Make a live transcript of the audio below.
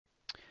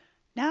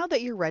Now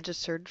that you're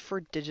registered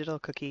for Digital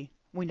Cookie,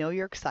 we know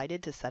you're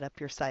excited to set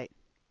up your site.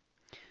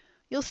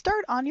 You'll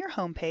start on your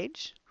home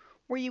page,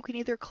 where you can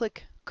either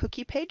click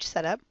Cookie Page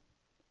Setup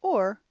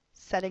or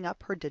Setting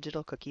Up Her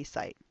Digital Cookie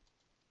Site.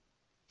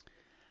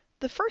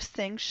 The first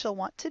thing she'll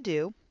want to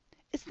do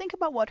is think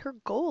about what her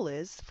goal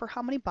is for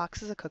how many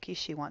boxes of cookies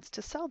she wants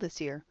to sell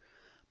this year,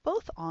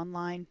 both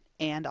online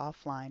and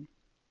offline.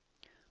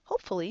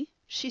 Hopefully,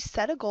 she's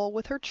set a goal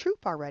with her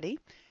troop already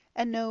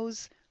and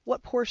knows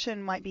what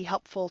portion might be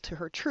helpful to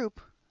her troop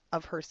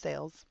of her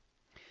sales.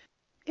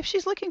 If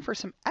she's looking for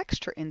some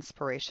extra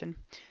inspiration,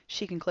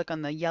 she can click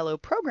on the yellow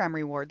Program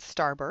Rewards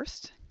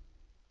Starburst.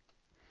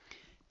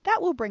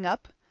 That will bring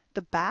up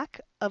the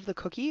back of the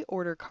cookie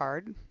order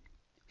card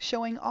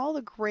showing all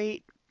the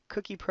great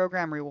cookie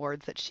program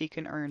rewards that she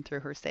can earn through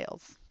her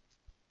sales.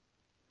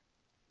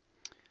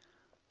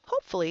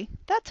 Hopefully,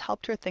 that's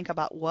helped her think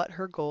about what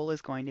her goal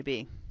is going to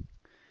be.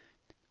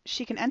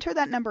 She can enter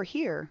that number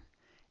here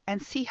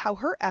and see how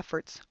her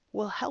efforts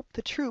will help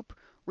the troop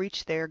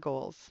reach their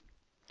goals.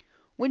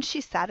 When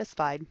she's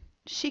satisfied,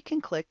 she can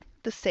click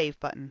the Save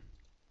button.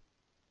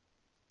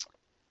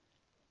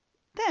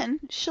 Then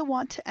she'll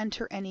want to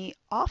enter any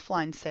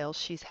offline sales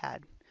she's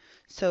had.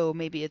 So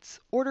maybe it's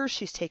orders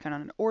she's taken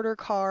on an order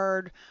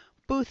card,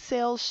 booth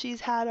sales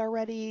she's had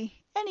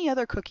already, any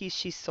other cookies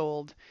she's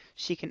sold,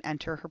 she can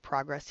enter her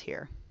progress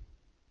here.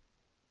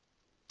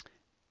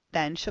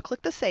 Then she'll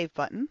click the Save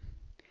button,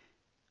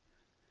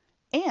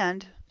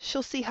 and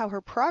she'll see how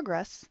her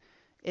progress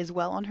is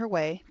well on her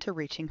way to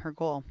reaching her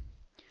goal.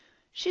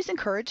 She's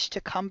encouraged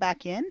to come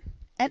back in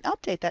and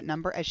update that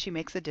number as she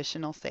makes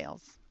additional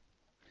sales.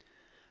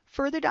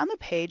 Further down the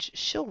page,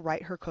 she'll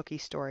write her cookie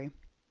story.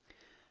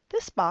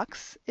 This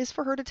box is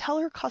for her to tell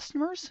her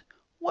customers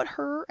what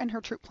her and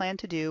her troop plan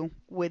to do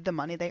with the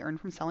money they earn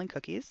from selling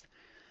cookies.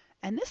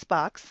 And this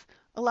box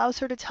allows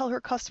her to tell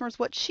her customers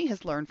what she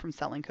has learned from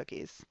selling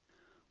cookies.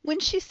 When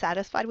she's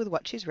satisfied with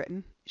what she's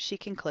written, she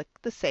can click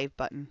the Save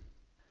button.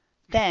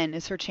 Then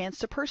is her chance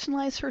to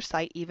personalize her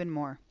site even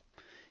more.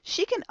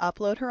 She can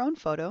upload her own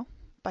photo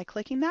by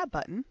clicking that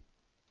button,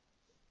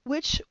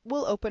 which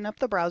will open up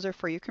the browser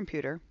for your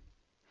computer.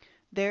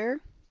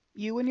 There,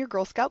 you and your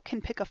Girl Scout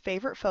can pick a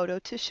favorite photo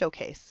to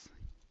showcase.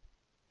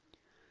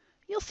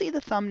 You'll see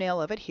the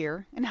thumbnail of it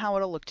here and how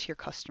it'll look to your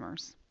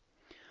customers.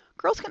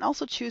 Girls can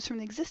also choose from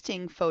the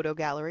existing photo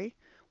gallery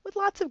with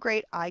lots of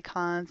great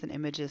icons and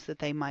images that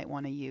they might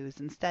want to use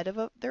instead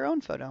of their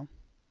own photo.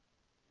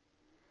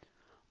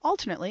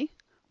 Alternately,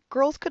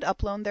 girls could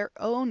upload their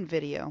own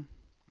video.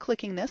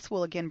 Clicking this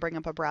will again bring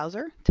up a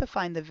browser to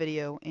find the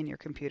video in your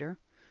computer.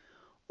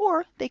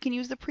 Or they can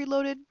use the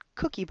preloaded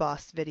Cookie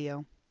Boss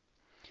video.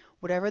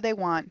 Whatever they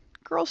want,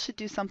 girls should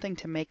do something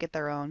to make it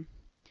their own.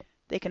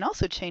 They can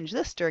also change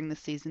this during the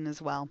season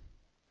as well.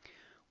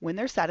 When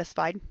they're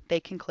satisfied, they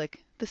can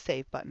click the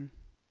Save button.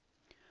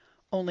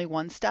 Only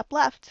one step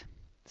left.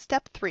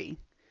 Step 3.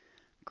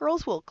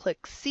 Girls will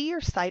click See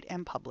Your Site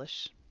and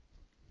Publish.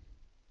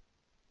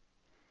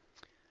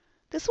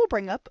 This will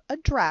bring up a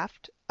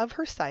draft of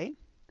her site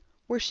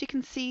where she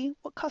can see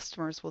what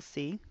customers will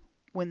see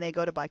when they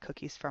go to buy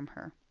cookies from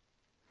her.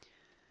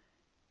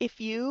 If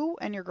you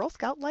and your Girl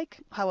Scout like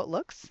how it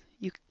looks,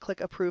 you can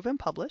click Approve and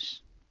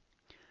Publish.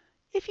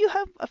 If you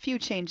have a few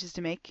changes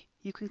to make,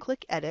 you can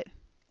click Edit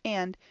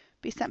and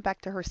be sent back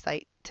to her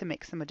site to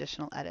make some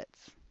additional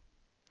edits.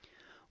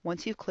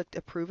 Once you've clicked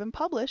Approve and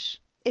Publish,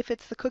 if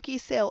it's the cookie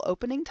sale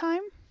opening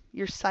time,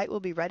 your site will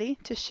be ready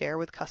to share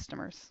with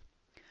customers.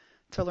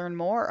 To learn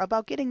more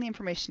about getting the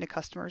information to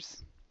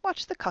customers,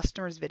 watch the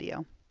customers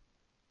video.